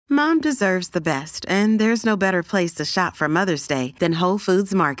Mom deserves the best, and there's no better place to shop for Mother's Day than Whole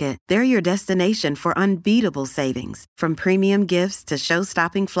Foods Market. They're your destination for unbeatable savings, from premium gifts to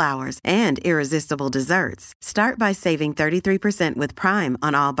show-stopping flowers and irresistible desserts. Start by saving 33% with Prime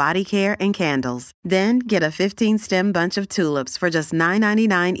on all body care and candles. Then get a 15-stem bunch of tulips for just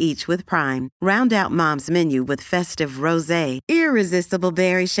 $9.99 each with Prime. Round out Mom's menu with festive rosé, irresistible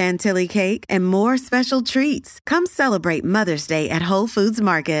berry chantilly cake, and more special treats. Come celebrate Mother's Day at Whole Foods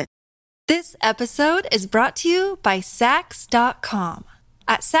Market. This episode is brought to you by Sax.com.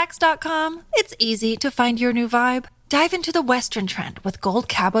 At Sax.com, it's easy to find your new vibe. Dive into the Western trend with gold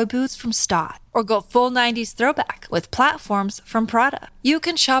cowboy boots from Stott, or go full 90s throwback with platforms from Prada. You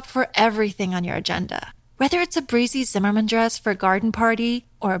can shop for everything on your agenda, whether it's a breezy Zimmermann dress for a garden party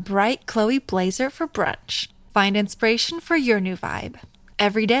or a bright Chloe blazer for brunch. Find inspiration for your new vibe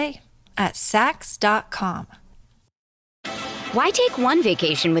every day at Sax.com. Why take one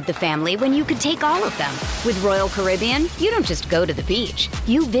vacation with the family when you could take all of them? With Royal Caribbean, you don't just go to the beach.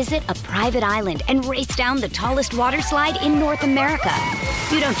 You visit a private island and race down the tallest water slide in North America.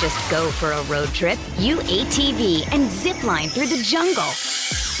 You don't just go for a road trip. You ATV and zip line through the jungle.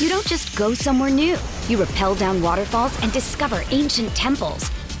 You don't just go somewhere new. You rappel down waterfalls and discover ancient temples.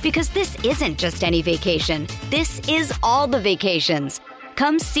 Because this isn't just any vacation. This is all the vacations.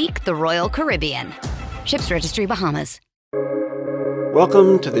 Come seek the Royal Caribbean. Ships Registry, Bahamas.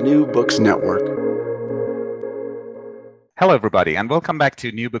 Welcome to the New Books Network. Hello, everybody, and welcome back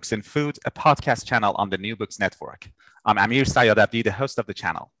to New Books in Food, a podcast channel on the New Books Network. I'm Amir Sayadabdi, the host of the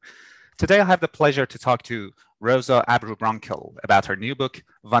channel. Today, I have the pleasure to talk to Rosa Abreu-Brankel about her new book,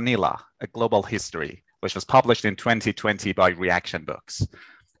 Vanilla, A Global History, which was published in 2020 by Reaction Books.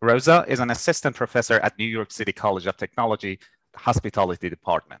 Rosa is an assistant professor at New York City College of Technology, Hospitality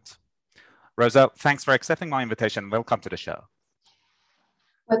Department. Rosa, thanks for accepting my invitation. Welcome to the show.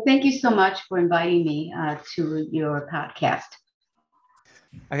 Well, thank you so much for inviting me to your podcast.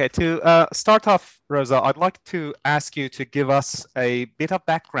 Okay, to start off, Rosa, I'd like to ask you to give us a bit of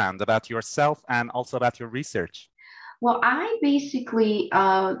background about yourself and also about your research. Well, I basically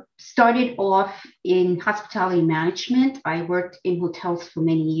started off in hospitality management. I worked in hotels for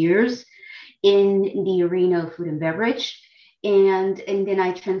many years in the arena of food and beverage. And then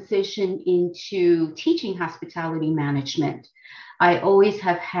I transitioned into teaching hospitality management. I always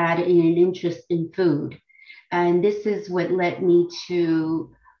have had an interest in food. And this is what led me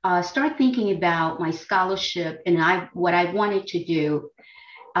to start thinking about my scholarship and what I wanted to do.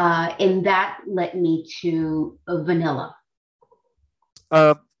 And that led me to Vanilla.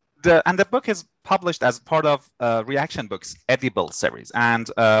 The book is published as part of Reaction Books' Edible series. And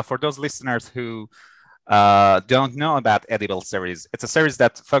for those listeners who don't know about Edible series, it's a series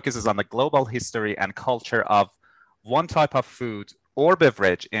that focuses on the global history and culture of one type of food or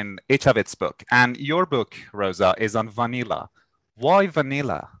beverage in each of its book. And your book, Rosa, is on vanilla. Why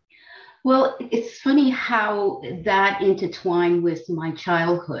vanilla? Well, it's funny how that intertwined with my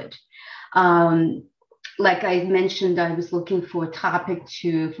childhood. Like I mentioned, I was looking for a topic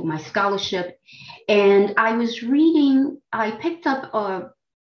for my scholarship, and I was reading, I picked up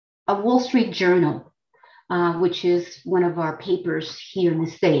a Wall Street Journal, which is one of our papers here in the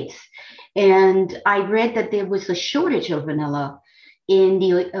States. And I read that there was a shortage of vanilla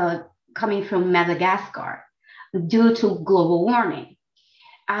coming from Madagascar due to global warming.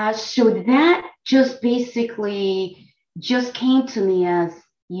 So that just basically just came to me as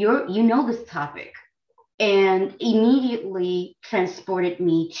you know this topic, and immediately transported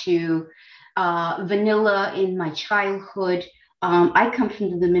me to vanilla in my childhood. I come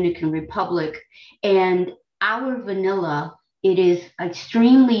from the Dominican Republic, and our vanilla, it is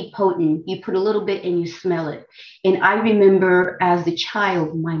extremely potent. You put a little bit and you smell it. And I remember as a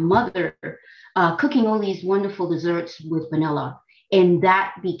child, my mother cooking all these wonderful desserts with vanilla. And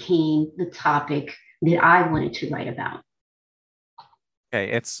that became the topic that I wanted to write about.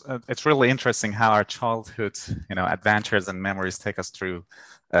 Okay, it's really interesting how our childhood, adventures and memories take us through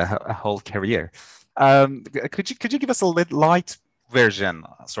a whole career. Could you give us a light version,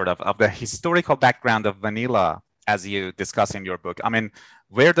 sort of the historical background of vanilla as you discuss in your book? I mean,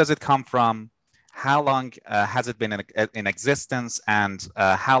 where does it come from? How long has it been in existence, and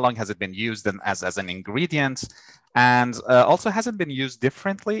how long has it been used as an ingredient? And also, has it been used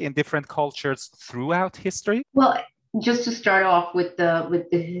differently in different cultures throughout history? Well, just to start off with the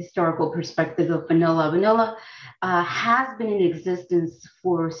historical perspective of vanilla, vanilla has been in existence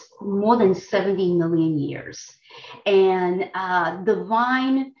for more than 70 million years. And the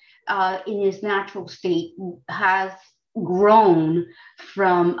vine in its natural state has grown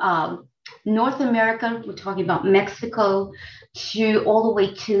from North America, we're talking about Mexico, to all the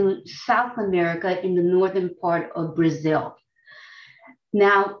way to South America in the northern part of Brazil.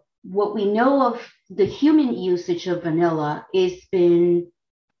 Now, what we know of the human usage of vanilla is been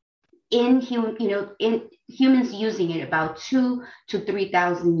in human, in humans using it about 2 to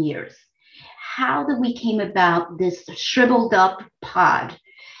 3,000 years. How did we came about this shriveled up pod?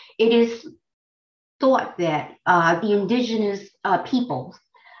 It is thought that the indigenous people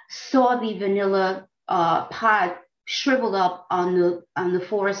saw the vanilla pod shriveled up on the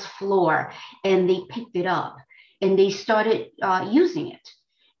forest floor, and they picked it up and they started using it,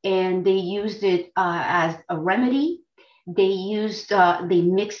 and they used it as a remedy. They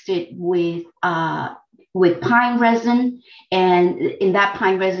mixed it with pine resin, and in that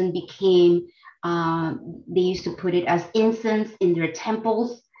pine resin became they used to put it as incense in their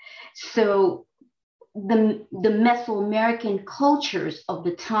temples. So the Mesoamerican cultures of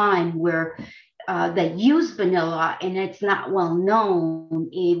the time where that used vanilla, and it's not well known.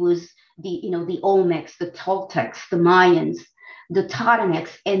 It was the Olmecs, the Toltecs, the Mayans, the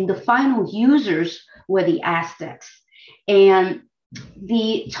Totonacs, and the final users were the Aztecs. And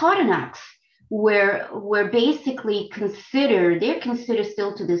the Totonacs were basically they're considered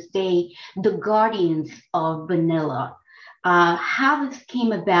still to this day the guardians of vanilla. How this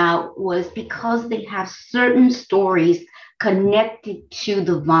came about was because they have certain stories connected to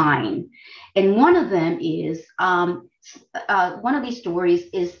the vine. And one of them is, one of these stories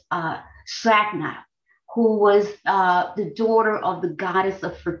is Sagna, who was the daughter of the goddess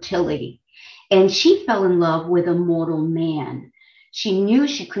of fertility. And she fell in love with a mortal man. She knew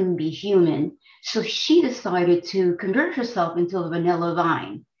she couldn't be human, so she decided to convert herself into a vanilla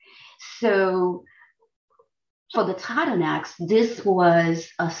vine. So for the Totonacs, this was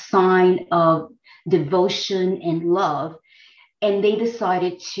a sign of devotion and love, and they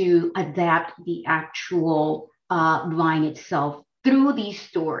decided to adapt the actual vine itself through these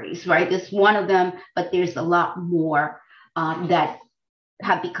stories, right? This one of them, but there's a lot more that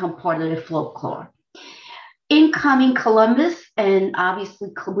have become part of the folklore. In coming Columbus, and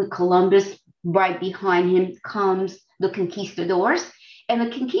obviously with Columbus right behind him comes the conquistadors, and the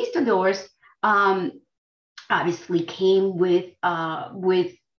conquistadors obviously came with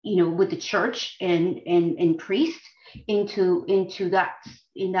the church and priest into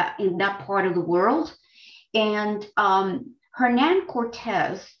that part of the world. And Hernan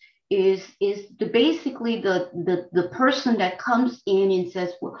Cortez is basically the person that comes in and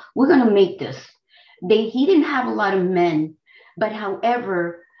says, well, we're going to make this. He didn't have a lot of men, but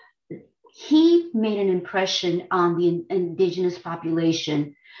however, he made an impression on the indigenous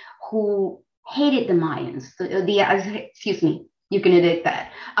population who hated the Mayans. Excuse me, you can edit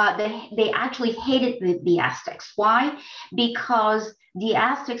that. They actually hated the Aztecs. Why? Because the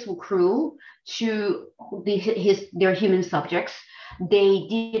Aztecs were cruel to their human subjects. They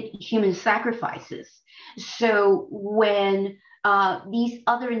did human sacrifices. So when these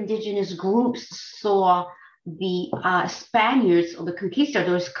other indigenous groups saw the Spaniards or the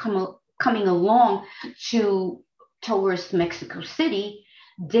conquistadors coming along towards Mexico City,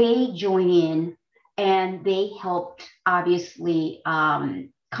 they join in and they helped obviously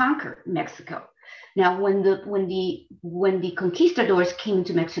conquer Mexico. Now, when the conquistadors came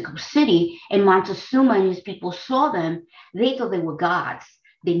to Mexico City and Montezuma and his people saw them, they thought they were gods.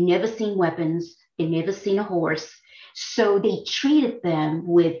 They never seen weapons. They never seen a horse. So they treated them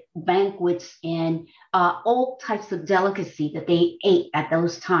with banquets and all types of delicacy that they ate at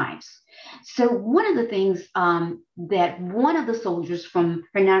those times. So one of the things that one of the soldiers from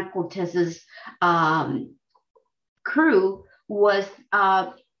Hernan Cortez's crew was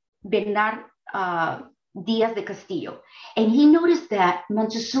Bernard Diaz de Castillo. And he noticed that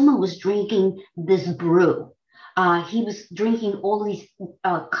Montezuma was drinking this brew. He was drinking all these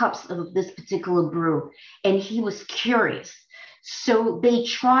cups of this particular brew, and he was curious. So they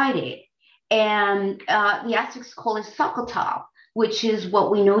tried it, and the Aztecs call it Xochitl, which is what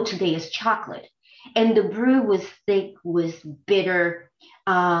we know today as chocolate. And the brew was thick, was bitter.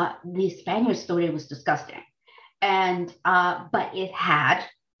 The Spaniards thought it was disgusting, and but it had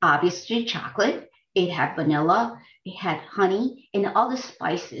obviously chocolate. It had vanilla, it had honey, and other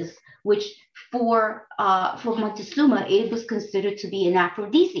spices, which for Montezuma, it was considered to be an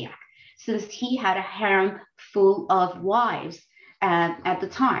aphrodisiac, since he had a harem full of wives at the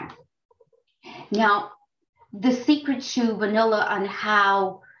time. Now, the secret to vanilla and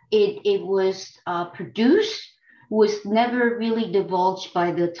how it was produced was never really divulged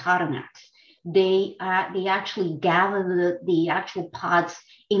by the Totonacs. They actually gathered the actual pods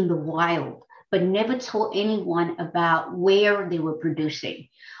in the wild. but never told anyone about where they were producing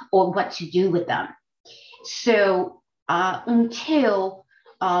or what to do with them. So until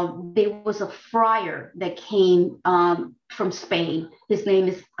there was a friar that came from Spain. His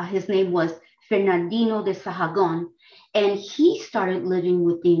name was Fernandino de Sahagun, and he started living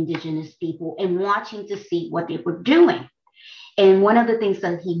with the indigenous people and watching to see what they were doing. And one of the things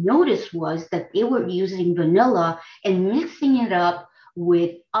that he noticed was that they were using vanilla and mixing it up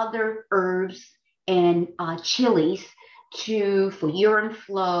with other herbs and chilies for urine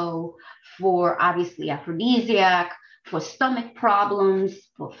flow, for obviously aphrodisiac, for stomach problems,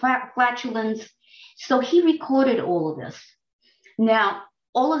 for flatulence. So he recorded all of this. Now,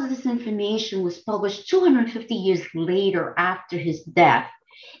 all of this information was published 250 years later after his death,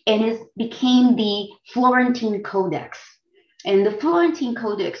 and it became the Florentine Codex. And the Florentine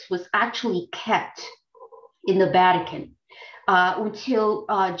Codex was actually kept in the Vatican until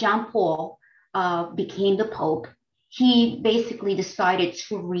John Paul became the Pope. He basically decided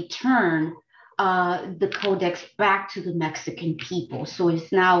to return the Codex back to the Mexican people. So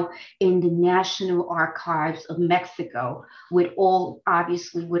it's now in the National Archives of Mexico with all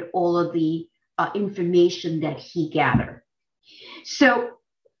of the information that he gathered. So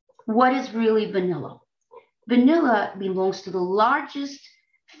what is really vanilla? Vanilla belongs to the largest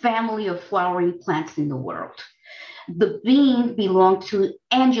family of flowering plants in the world. The bean belongs to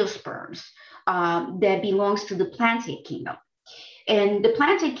angiosperms that belongs to the plantain kingdom. And the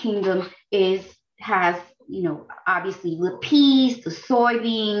plantain kingdom has obviously the peas, the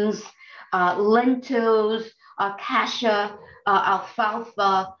soybeans, lentils, cassia,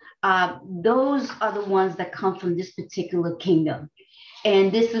 alfalfa. Those are the ones that come from this particular kingdom.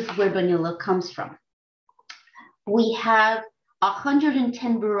 And this is where vanilla comes from. We have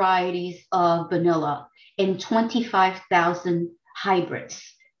 110 varieties of vanilla and 25,000 hybrids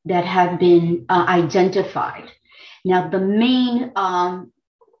that have been identified. Now, the main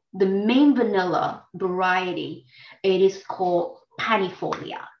vanilla variety, it is called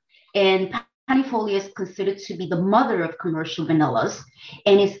Panifolia. And Panifolia is considered to be the mother of commercial vanillas,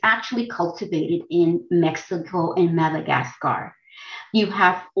 and is actually cultivated in Mexico and Madagascar. You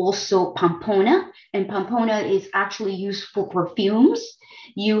have also Pampona, and Pampona is actually used for perfumes.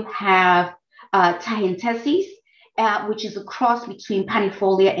 You have Tahentensis, which is a cross between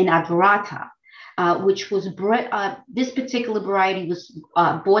Panifolia and Adorata, which was this particular variety was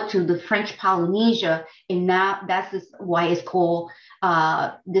brought to the French Polynesia, and now that's why it's called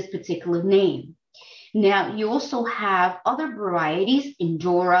this particular name. Now, you also have other varieties,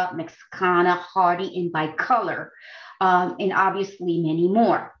 Indora, Mexicana, Hardy, and Bicolor, and obviously many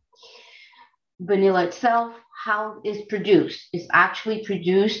more. Vanilla itself, how it's produced? It's actually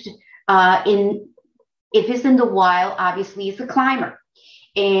produced if it's in the wild, obviously it's a climber.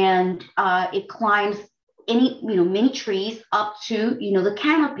 And it climbs many trees up to, the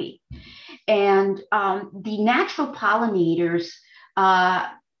canopy. And the natural pollinators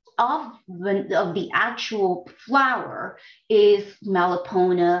of the actual flower is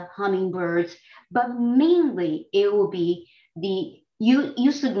Melipona, hummingbirds, but mainly it will be the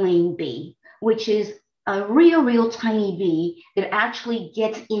Usagline bee, which is a real tiny bee that actually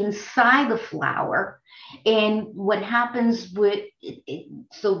gets inside the flower. And what happens with it,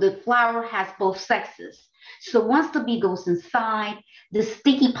 so the flower has both sexes. So once the bee goes inside, the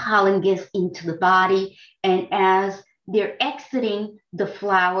sticky pollen gets into the body, and as they're exiting the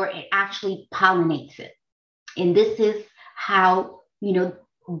flower, it actually pollinates it. And this is how,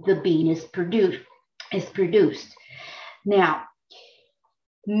 the bean is produced. Now,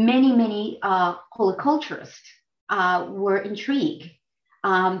 many horticulturists were intrigued.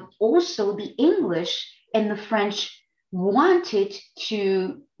 Also, the English and the French wanted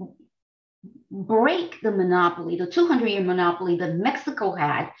to break the monopoly, the 200-year monopoly that Mexico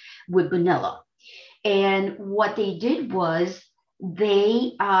had with vanilla. And what they did was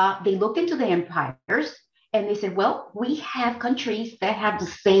they looked into the empires and they said, well, we have countries that have the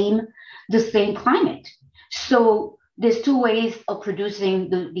same climate. So there's two ways of producing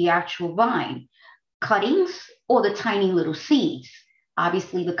the actual vine, cuttings or the tiny little seeds.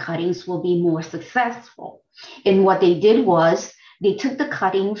 Obviously, the cuttings will be more successful. And what they did was they took the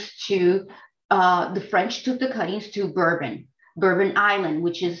cuttings to, the French took the cuttings to Bourbon Island,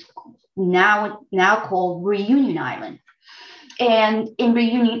 which is now called Reunion Island. And in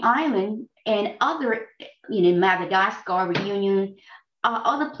Reunion Island and other, Madagascar, Reunion,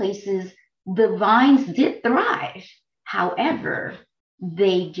 other places, the vines did thrive. However,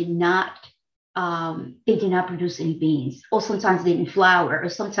 they did not produce any beans, or sometimes they didn't flower, or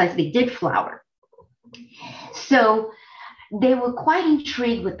sometimes they did flower. So they were quite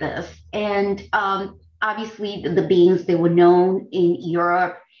intrigued with this. And obviously, the beans, they were known in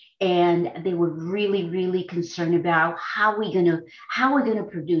Europe, and they were really, really concerned about how we're gonna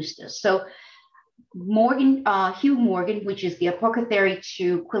produce this. So Hugh Morgan, which is the apothecary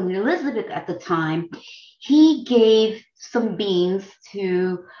to Queen Elizabeth at the time, he gave some beans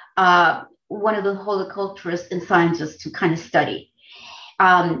to one of the horticulturists and scientists to kind of study.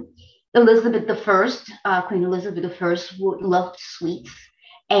 Elizabeth I, Queen Elizabeth I, loved sweets,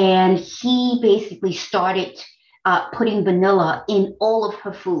 and he basically started putting vanilla in all of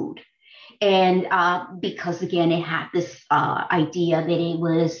her food. And because again, it had this idea that it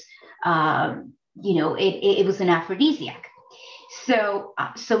was, it was an aphrodisiac. So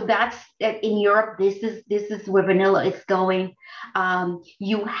that's in Europe. This is where vanilla is going.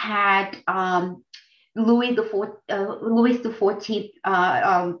 You had Louis the 14th. Louis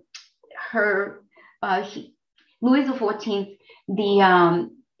the 14th.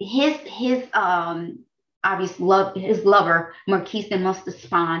 His obvious his lover, Marquis de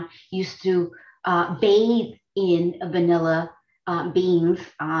Montespan, used to bathe in vanilla beans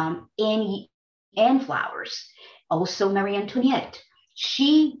and flowers. Also, Marie Antoinette,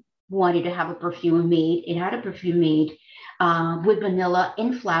 she wanted to have a perfume made. It had a perfume made with vanilla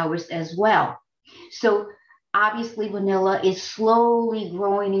and flowers as well. So obviously, vanilla is slowly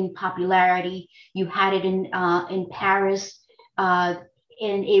growing in popularity. You had it in Paris, and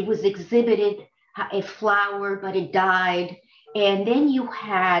it was exhibited. It flowered, but it died. And then you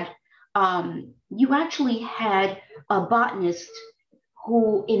actually had a botanist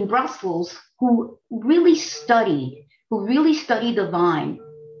who in Brussels who really studied the vine,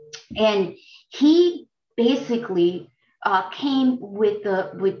 and he basically came with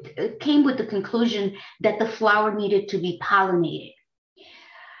the conclusion that the flower needed to be pollinated.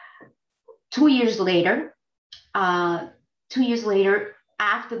 2 years later, after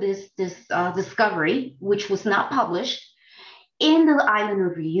this discovery, which was not published, in the island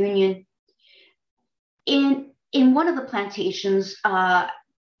of Reunion, in one of the plantations,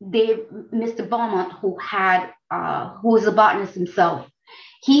 Mr. Beaumont, who was a botanist himself,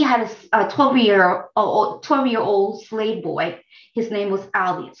 he had a 12-year-old slave boy. His name was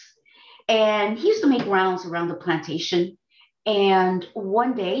Albius, and he used to make rounds around the plantation. And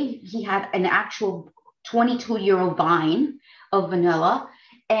one day, he had an actual 22-year-old vine of vanilla,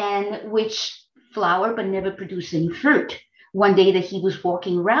 and which flowered but never produced any fruit. One day that he was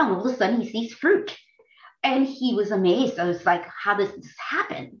walking around, all of a sudden he sees fruit. And he was amazed. I was like, how does this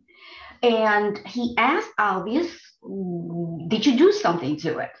happen? And he asked Albius, did you do something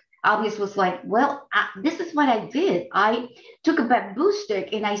to it? Albius was like, well, this is what I did. I took a bamboo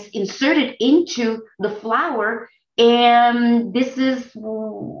stick and I inserted into the flower. And this is,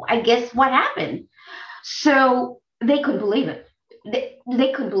 I guess, what happened. So they couldn't believe it.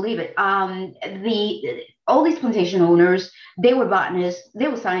 They couldn't believe it. All these plantation owners, they were botanists, they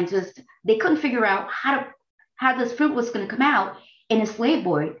were scientists. They couldn't figure out how this fruit was going to come out. And a slave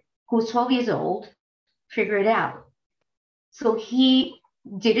boy who was 12 years old figured it out. So he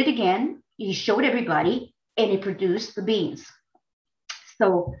did it again. He showed everybody, and it produced the beans.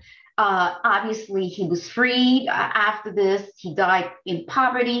 So obviously he was freed after this. He died in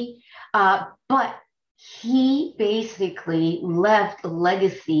poverty, but he basically left a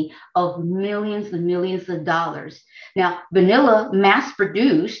legacy of millions and millions of dollars. Now, vanilla, mass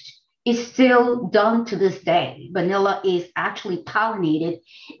produced, is still done to this day. Vanilla is actually pollinated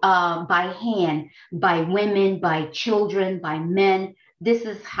by hand, by women, by children, by men. This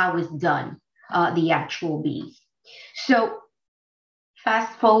is how it's done, the actual bees. So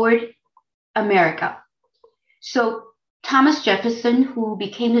fast forward, America. So Thomas Jefferson, who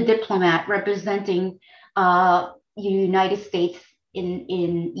became the diplomat representing the United States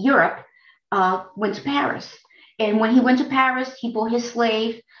in Europe, went to Paris. And when he went to Paris, he bought his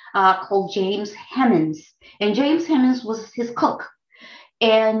slave called James Hemans. And James Hemans was his cook.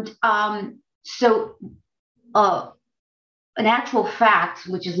 And so an actual fact,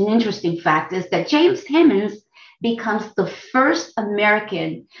 which is an interesting fact, is that James Hemans becomes the first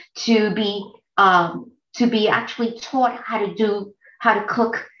American to be actually taught how to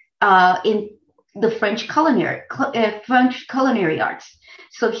cook in the French culinary arts.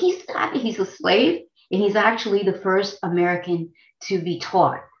 So he's a slave, and he's actually the first American to be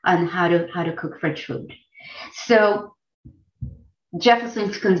taught on how to cook French food. So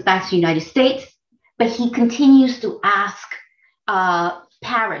Jefferson comes back to the United States, but he continues to ask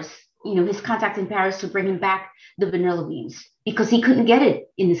Paris, his contact in Paris, to bring him back the vanilla beans because he couldn't get it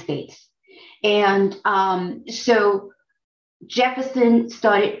in the States. And so Jefferson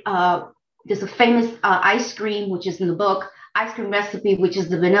started, there's a famous ice cream, which is in the book, ice cream recipe, which is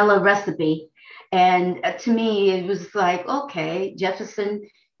the vanilla recipe. And to me, it was like, okay, Jefferson,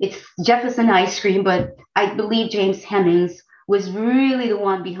 it's Jefferson ice cream, but I believe James Hemings was really the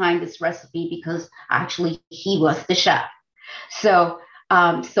one behind this recipe because actually he was the chef. So,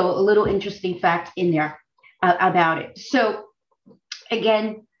 so a little interesting fact in there about it. So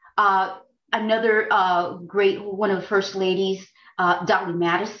again, another great one of the first ladies, Dolly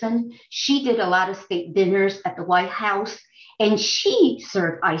Madison, she did a lot of state dinners at the White House, and she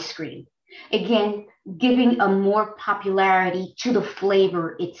served ice cream. Again, giving a more popularity to the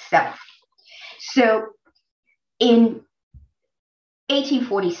flavor itself. So in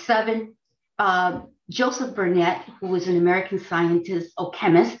 1847, Joseph Burnett, who was an American scientist or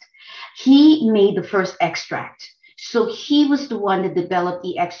chemist, he made the first extract. So he was the one that developed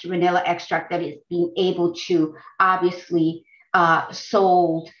the extra vanilla extract that is being able to obviously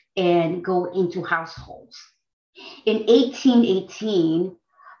sold and go into households. In 1818,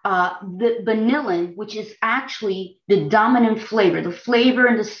 the vanillin, which is actually the dominant flavor, the flavor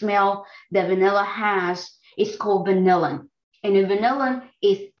and the smell that vanilla has, is called vanillin. And the vanillin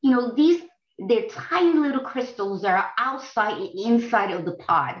is, they're tiny little crystals that are outside and inside of the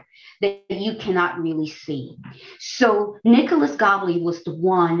pod that you cannot really see. So Nicholas Gobley was the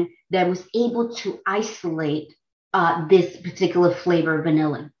one that was able to isolate this particular flavor of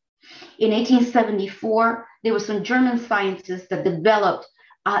vanillin. In 1874, there were some German scientists that developed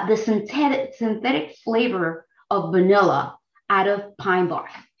the synthetic flavor of vanilla out of pine bark.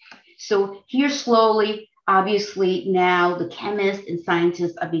 So here slowly, obviously now the chemists and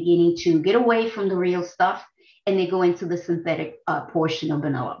scientists are beginning to get away from the real stuff and they go into the synthetic portion of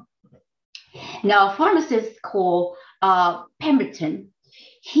vanilla. Now, a pharmacist called Pemberton,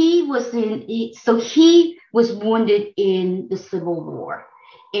 he was wounded in the Civil War.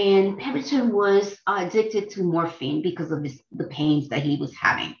 And Pemberton was addicted to morphine because of the pains that he was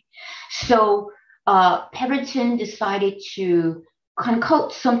having. So Pemberton decided to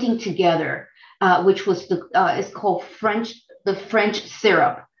concoct something together, which was it's called the French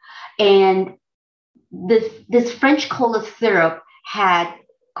syrup. And this French cola syrup had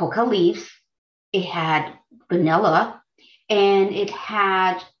coca leaves, it had vanilla, and it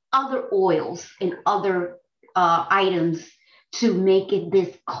had other oils and other items to make it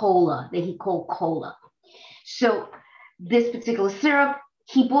this cola that he called cola. So this particular syrup,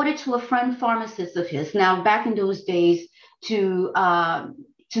 he brought it to a friend pharmacist of his. Now, back in those days, to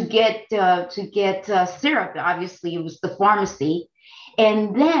get syrup, obviously it was the pharmacy,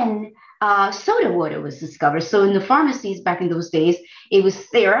 and then soda water was discovered. So in the pharmacies back in those days, it was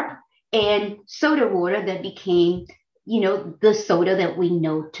syrup and soda water that became, the soda that we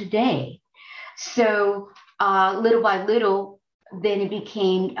know today. So little by little, then it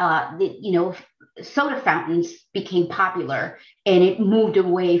became, soda fountains became popular and it moved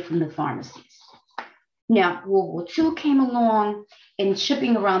away from the pharmacies. Now, World War II came along and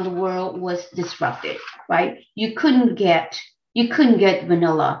shipping around the world was disrupted, right? You couldn't get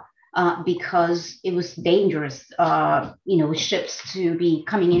vanilla because it was dangerous, ships to be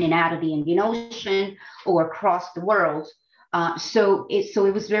coming in and out of the Indian Ocean or across the world. So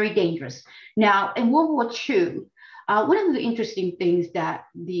it was very dangerous. Now, in World War II, one of the interesting things that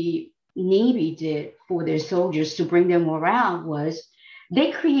the Navy did for their soldiers to bring them morale was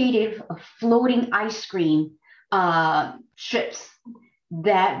they created a floating ice cream ships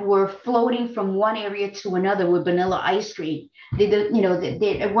that were floating from one area to another with vanilla ice cream.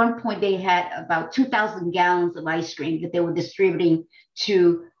 At one point they had about 2,000 gallons of ice cream that they were distributing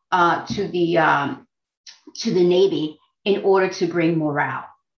to the Navy in order to bring morale.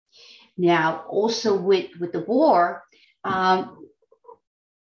 Now, also with the war.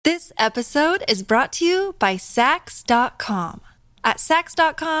 This episode is brought to you by Saks.com. At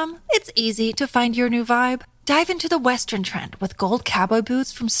Saks.com, it's easy to find your new vibe. Dive into the Western trend with gold cowboy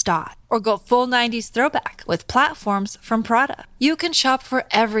boots from Stott, or go full 90s throwback with platforms from Prada. You can shop for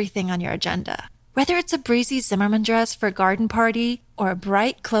everything on your agenda, whether it's a breezy Zimmermann dress for a garden party or a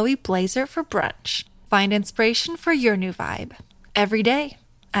bright Chloe blazer for brunch. Find inspiration for your new vibe every day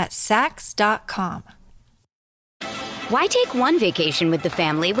at Saks.com. Why take one vacation with the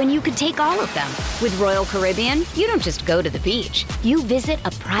family when you could take all of them? With Royal Caribbean, you don't just go to the beach. You visit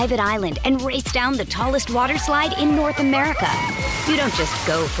a private island and race down the tallest water slide in North America. You don't just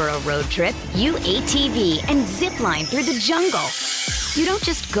go for a road trip. You ATV and zip line through the jungle. You don't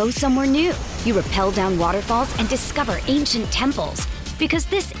just go somewhere new. You rappel down waterfalls and discover ancient temples. Because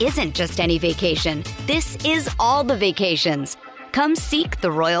this isn't just any vacation. This is all the vacations. Come seek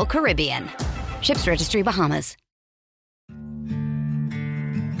the Royal Caribbean. Ships Registry, Bahamas.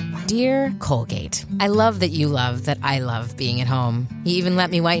 Dear Colgate, I love that you love that I love being at home. You even let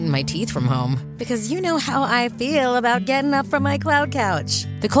me whiten my teeth from home. Because you know how I feel about getting up from my cloud couch.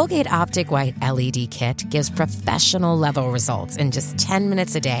 The Colgate Optic White LED Kit gives professional-level results in just 10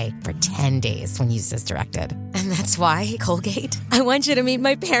 minutes a day for 10 days when used as directed. And that's why, Colgate, I want you to meet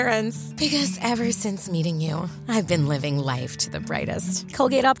my parents. Because ever since meeting you, I've been living life to the brightest.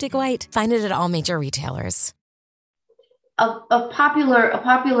 Colgate Optic White. Find it at all major retailers. A popular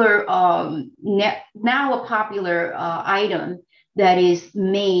item that is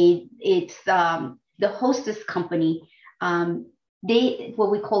made. It's the Hostess company. They what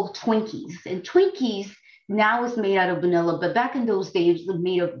we call Twinkies, and Twinkies now is made out of vanilla, but back in those days, it was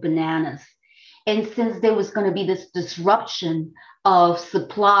made of bananas. And since there was going to be this disruption of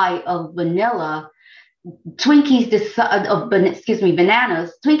supply of vanilla, bananas.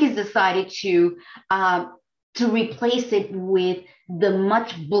 Twinkies decided to replace it with the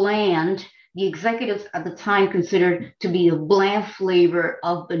the executives at the time considered to be a bland flavor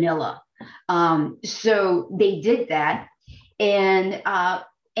of vanilla. So they did that, and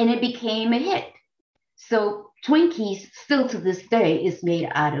it became a hit. So Twinkies still to this day is made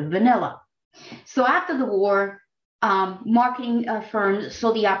out of vanilla. So after the war, marketing firms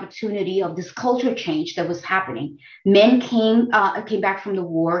saw the opportunity of this culture change that was happening. Men came back from the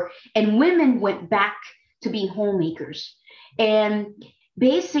war, and women went back to be homemakers. And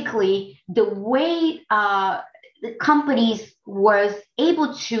basically, the way the companies was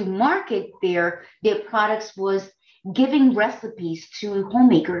able to market their products was giving recipes to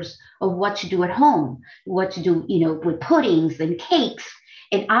homemakers of what to do at home, what to do, with puddings and cakes.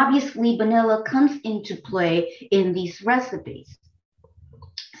 And obviously, vanilla comes into play in these recipes.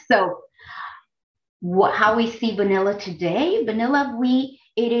 So, how we see vanilla today?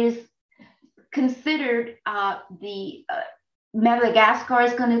 It is considered Madagascar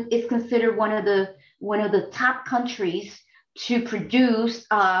is considered one of the top countries to produce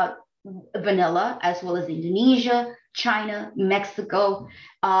vanilla, as well as Indonesia, China, Mexico,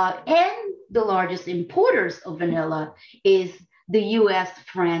 and the largest importers of vanilla is the US,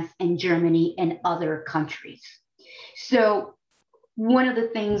 France, and Germany, and other countries. So one of the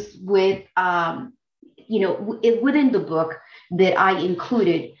things within the book that I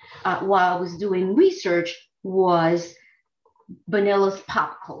included while I was doing research was vanilla's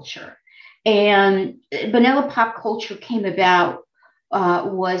pop culture. And vanilla pop culture came about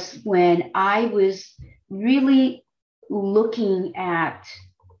was when I was really looking at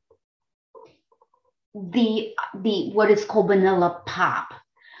the what is called vanilla pop.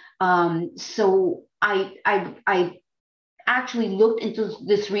 So I actually looked into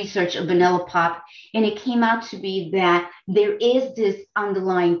this research of vanilla pop, and it came out to be that there is this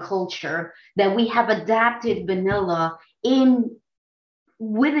underlying culture that we have adapted vanilla within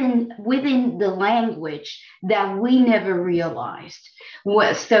the language that we never realized.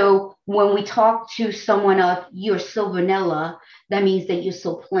 So when we talk to someone of you're so vanilla, that means that you're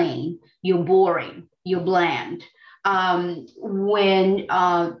so plain, you're boring, you're bland.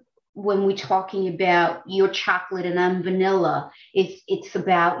 When we're talking about you're chocolate and I'm vanilla, it's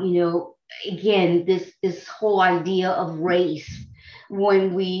about, again, this whole idea of race.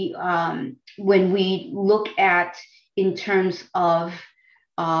 When we look at in terms of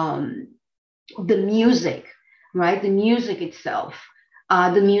the music, right? The music itself.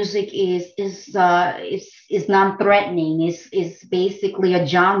 The music is non-threatening. Is basically a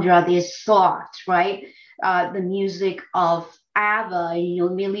genre that is soft, right? The music of ABBA,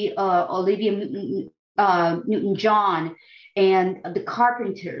 Olivia Newton-John, and the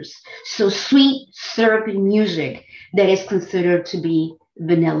Carpenters. So sweet, syrupy music that is considered to be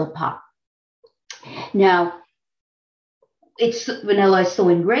vanilla pop. Now, vanilla is so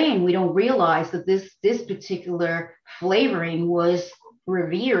ingrained, we don't realize that this particular flavoring was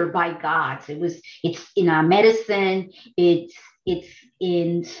revered by gods. It's in our medicine, it's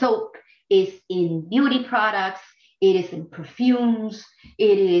in soap, it's in beauty products, it is in perfumes,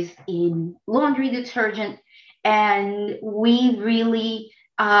 it is in laundry detergent, and we really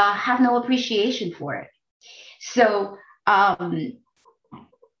have no appreciation for it. So when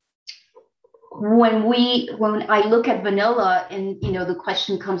I look at vanilla, and the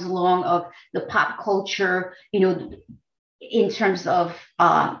question comes along of the pop culture, in terms of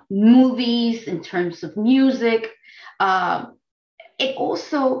movies, in terms of music, it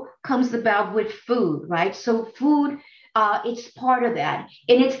also comes about with food, right? So food, it's part of that,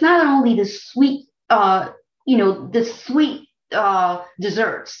 and it's not only the sweet,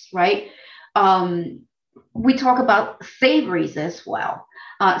 desserts, right? We talk about savories as well,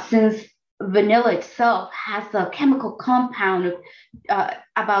 since vanilla itself has a chemical compound of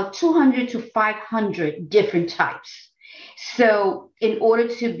about 200 to 500 different types. So in order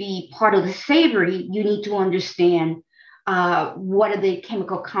to be part of the savory, you need to understand what are the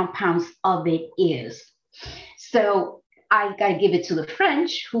chemical compounds of it is. So I got to give it to the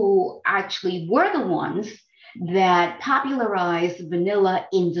French, who actually were the ones that popularized vanilla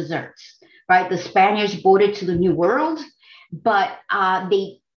in desserts, right? The Spaniards brought it to the New World, but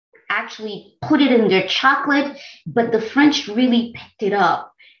they actually put it in their chocolate, but the French really picked it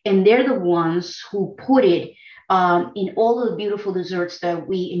up, and they're the ones who put it in all of the beautiful desserts that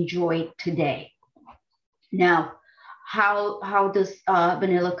we enjoy today. Now, how does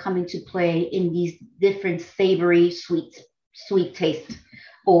vanilla come into play in these different savory, sweet tastes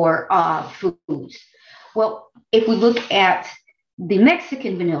or foods? Well, if we look at the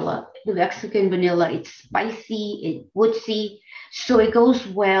Mexican vanilla, it's spicy, it's woodsy, so it goes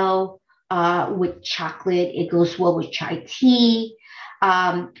well with chocolate. It goes well with chai tea.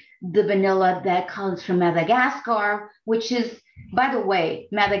 The vanilla that comes from Madagascar, which is, by the way,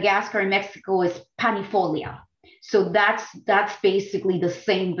 Madagascar in Mexico is panifolia. So that's basically the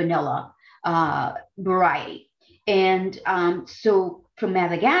same vanilla variety. And so from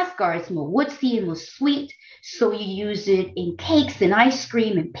Madagascar, it's more woodsy and more sweet. So you use it in cakes and ice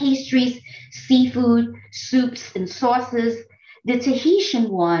cream and pastries, seafood, soups and sauces. The Tahitian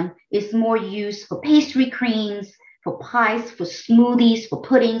one is more used for pastry creams, for pies, for smoothies, for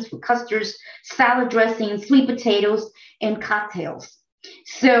puddings, for custards, salad dressings, sweet potatoes, and cocktails.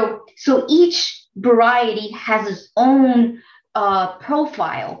 So each variety has its own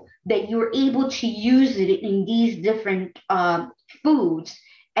profile that you're able to use it in these different foods,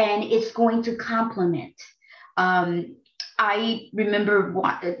 and it's going to complement. I remember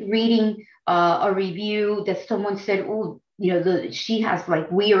reading a review that someone said, "Oh, she has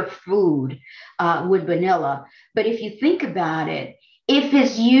like weird food with vanilla." But if you think about it, if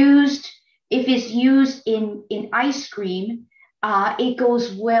it's used in ice cream, it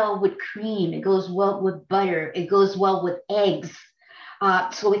goes well with cream. It goes well with butter. It goes well with eggs.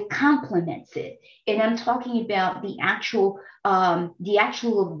 So it complements it. And I'm talking about the actual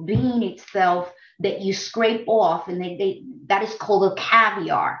bean itself that you scrape off, and that is called a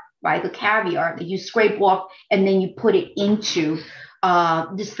caviar, right? The caviar that you scrape off, and then you put it into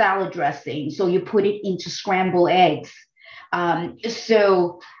the salad dressing. So you put it into scrambled eggs. This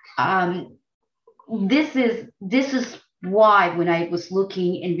is why when I was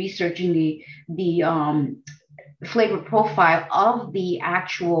looking and researching the flavor profile of the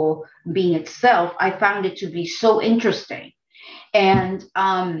actual bean itself, I found it to be so interesting. And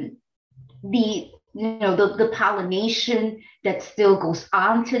the pollination that still goes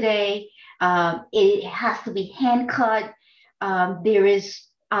on today, it has to be hand cut. There is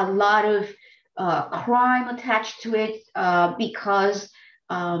a lot of crime attached to it because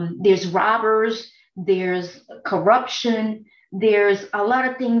there's robbers, there's corruption, there's a lot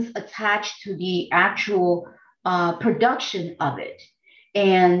of things attached to the actual production of it.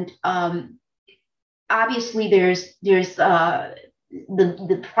 And obviously there's the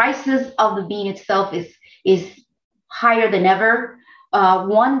prices of the bean itself is higher than ever.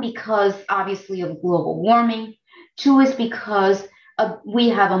 One, because obviously of global warming. Two is because we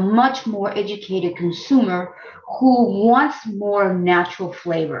have a much more educated consumer who wants more natural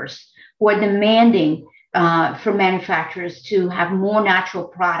flavors, who are demanding for manufacturers to have more natural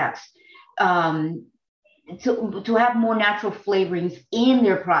products, to have more natural flavorings in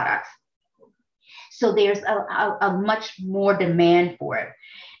their products. So there's a much more demand for it.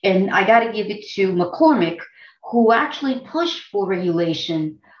 And I got to give it to McCormick, who actually pushed for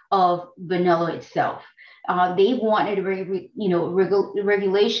regulation of vanilla itself. They wanted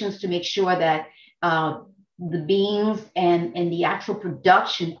regulations to make sure that the beans and the actual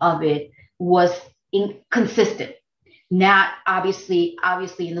production of it was consistent. Not obviously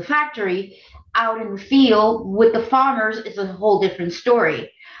in the factory, out in the field with the farmers, it's a whole different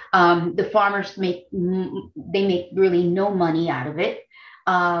story. The farmers make really no money out of it,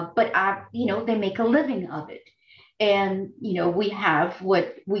 but they make a living of it. And we have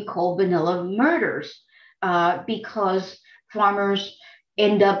what we call vanilla murders, because farmers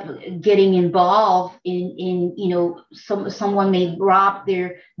end up getting involved in someone may rob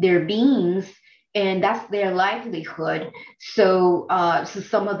their beans, and that's their livelihood. So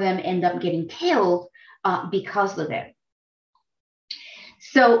some of them end up getting killed because of it.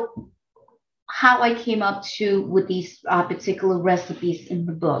 So how I came up with these particular recipes in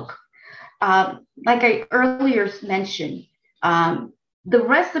the book, like I earlier mentioned, the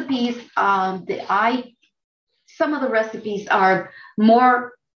recipes some of the recipes are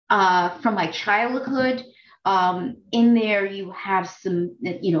more from my childhood. In there, you have some,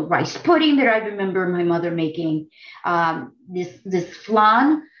 rice pudding that I remember my mother making. This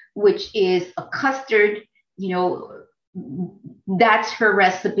flan, which is a custard, that's her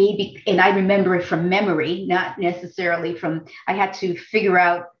recipe. And I remember it from memory, not necessarily from, I had to figure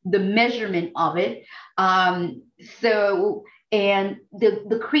out the measurement of it. And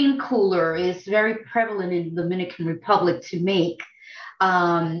the cream cooler is very prevalent in the Dominican Republic to make.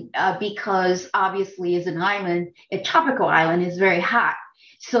 Because obviously as an island, a tropical island is very hot.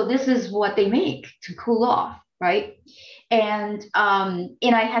 So this is what they make to cool off, right? And I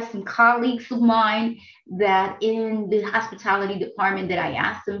had some colleagues of mine that in the hospitality department that I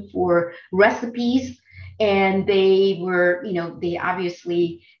asked them for recipes, and they were, they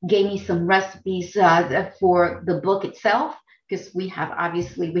obviously gave me some recipes for the book itself, because we have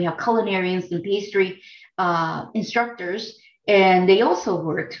culinarians and pastry instructors. And they also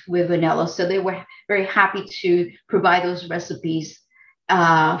worked with vanilla. So they were very happy to provide those recipes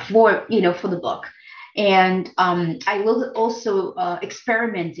for the book. And I also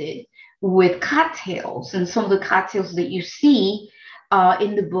experimented with cocktails. And some of the cocktails that you see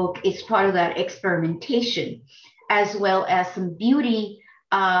in the book is part of that experimentation, as well as some beauty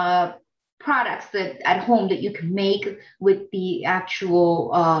products that at home that you can make with the actual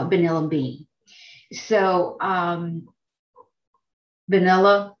vanilla bean. So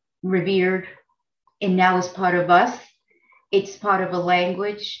vanilla, revered, and now is part of us. It's part of a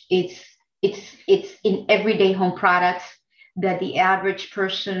language. It's in everyday home products that the average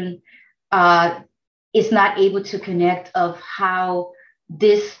person is not able to connect of how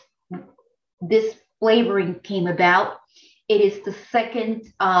this flavoring came about. It is the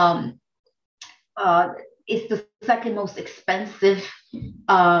second most expensive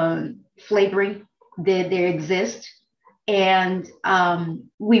flavoring that there exists. And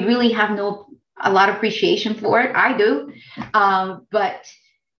we really have a lot of appreciation for it. I do. But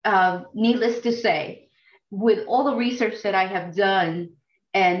needless to say, with all the research that I have done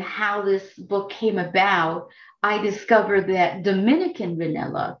and how this book came about, I discovered that Dominican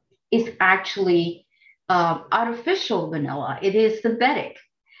vanilla is actually artificial vanilla. It is synthetic,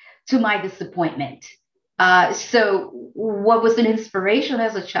 to my disappointment. So what was an inspiration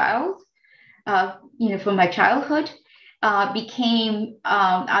as a child, from my childhood, became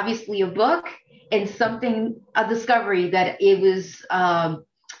obviously a book and a discovery that it was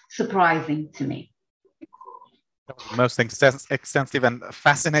surprising to me. Most extensive and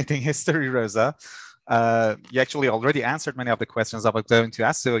fascinating history, Rosa. You actually already answered many of the questions I was going to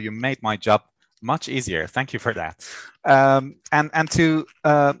ask, so you made my job much easier. Thank you for that. And to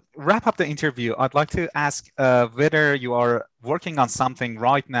wrap up the interview, I'd like to ask whether you are working on something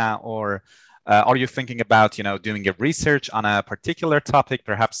right now, or are you thinking about, doing a research on a particular topic,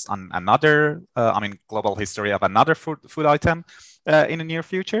 perhaps on another, global history of another food item in the near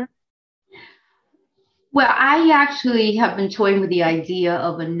future? Well, I actually have been toying with the idea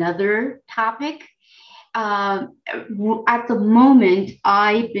of another topic. At the moment,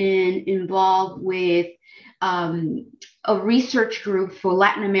 I've been involved with a research group for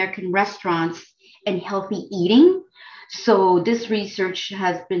Latin American restaurants and healthy eating. So this research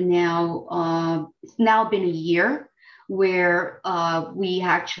has been it's now been a year, where we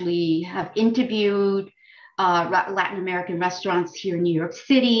actually have interviewed Latin American restaurants here in New York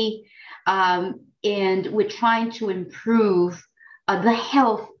City. And we're trying to improve the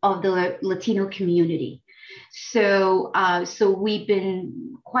health of the Latino community. So we've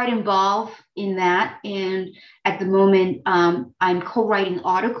been quite involved in that. And at the moment, I'm co-writing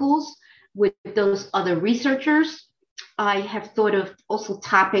articles with those other researchers. I have thought of also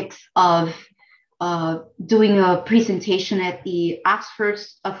topics of doing a presentation at the Oxford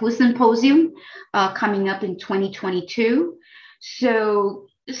Food Symposium coming up in 2022. So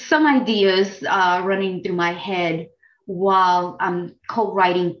some ideas running through my head while I'm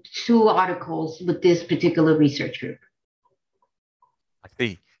co-writing 2 articles with this particular research group. I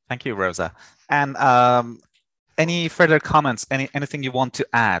see. Thank you, Rosa. And any further comments? Anything you want to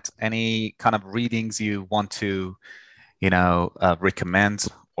add? Any kind of readings you want to, recommend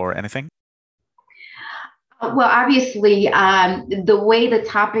or anything? Well, obviously, the way the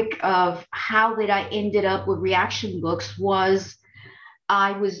topic of how that I ended up with reaction books was,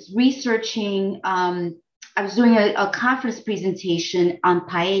 I was researching, I was doing a conference presentation on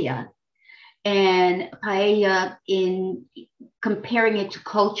paella, and paella in comparing it to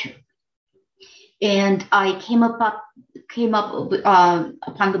culture. And I came up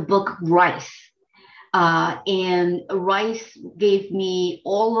upon the book Rice. And Rice gave me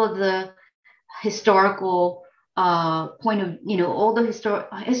all of the historical point of, all the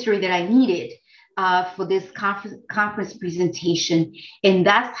history that I needed for this conference presentation. And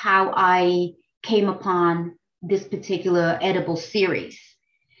that's how I came upon this particular edible series.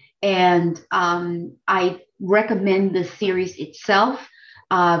 And I recommend the series itself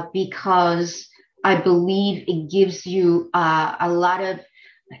because I believe it gives you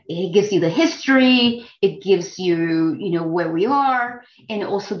it gives you the history, it gives you, where we are, and it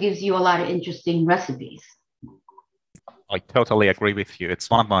also gives you a lot of interesting recipes. I totally agree with you. It's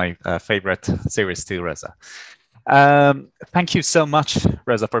one of my favorite series too, Reza. Thank you so much,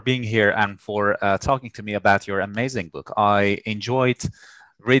 Reza, for being here and for talking to me about your amazing book. I enjoyed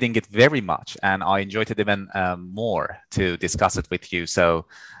reading it very much, and I enjoyed it even more to discuss it with you. So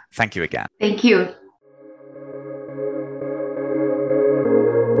thank you again. Thank you.